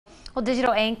Well,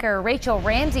 digital anchor Rachel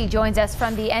Ramsey joins us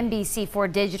from the NBC4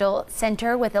 Digital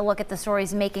Center with a look at the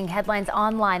stories making headlines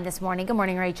online this morning. Good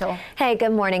morning, Rachel. Hey,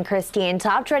 good morning, Christine.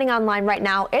 Top trending online right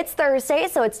now. It's Thursday,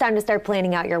 so it's time to start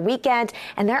planning out your weekend.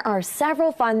 And there are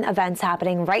several fun events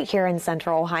happening right here in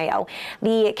Central Ohio.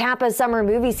 The Kappa Summer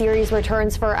Movie Series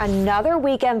returns for another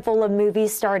weekend full of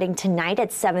movies starting tonight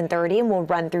at 7:30 and will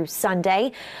run through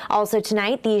Sunday. Also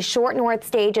tonight, the Short North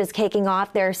Stage is kicking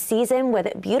off their season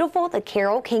with Beautiful, the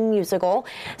Carole King musical.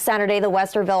 Saturday, the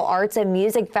Westerville Arts and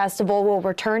Music Festival will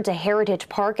return to Heritage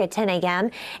Park at 10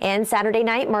 a.m. And Saturday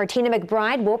night, Martina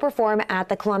McBride will perform at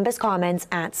the Columbus Commons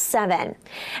at 7.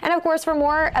 And of course, for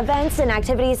more events and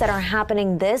activities that are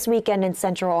happening this weekend in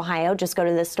Central Ohio, just go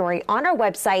to this story on our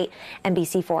website,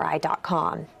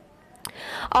 NBC4i.com.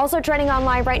 Also trending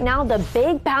online right now, the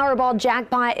big Powerball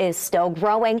jackpot is still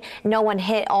growing. No one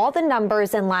hit all the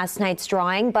numbers in last night's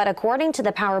drawing, but according to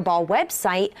the Powerball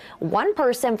website, one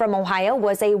person from Ohio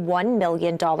was a $1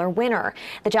 million winner.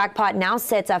 The jackpot now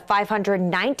sits at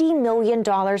 $590 million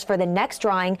for the next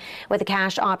drawing, with a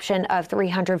cash option of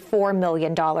 $304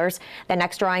 million. The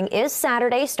next drawing is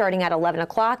Saturday, starting at 11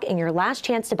 o'clock, and your last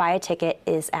chance to buy a ticket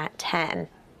is at 10.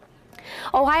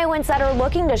 Ohioans that are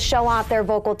looking to show off their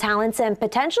vocal talents and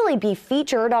potentially be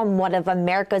featured on one of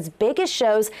America's biggest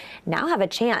shows now have a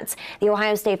chance. The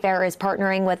Ohio State Fair is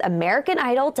partnering with American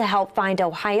Idol to help find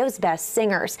Ohio's best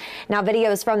singers. Now,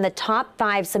 videos from the top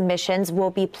 5 submissions will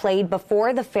be played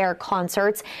before the fair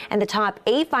concerts, and the top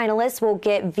 8 finalists will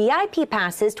get VIP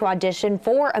passes to audition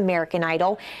for American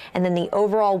Idol. And then the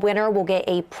overall winner will get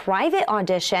a private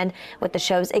audition with the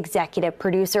show's executive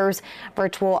producers.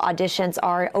 Virtual auditions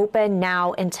are open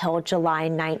now until July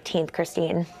 19th,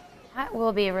 Christine. That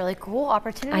will be a really cool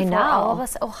opportunity for all of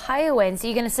us Ohioans. Are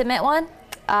you going to submit one?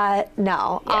 No.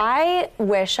 Yeah. I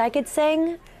wish I could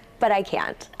sing, but I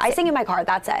can't. I sing in my car,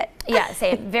 that's it. Yeah,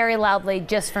 say it very loudly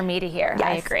just for me to hear. Yes.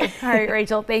 I agree. All right,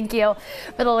 Rachel, thank you.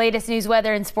 For the latest news,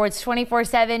 weather, and sports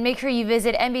 24/7, make sure you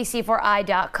visit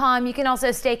NBC4i.com. You can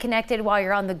also stay connected while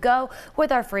you're on the go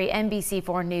with our free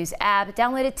NBC4 News app.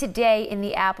 Download it today in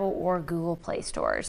the Apple or Google Play stores.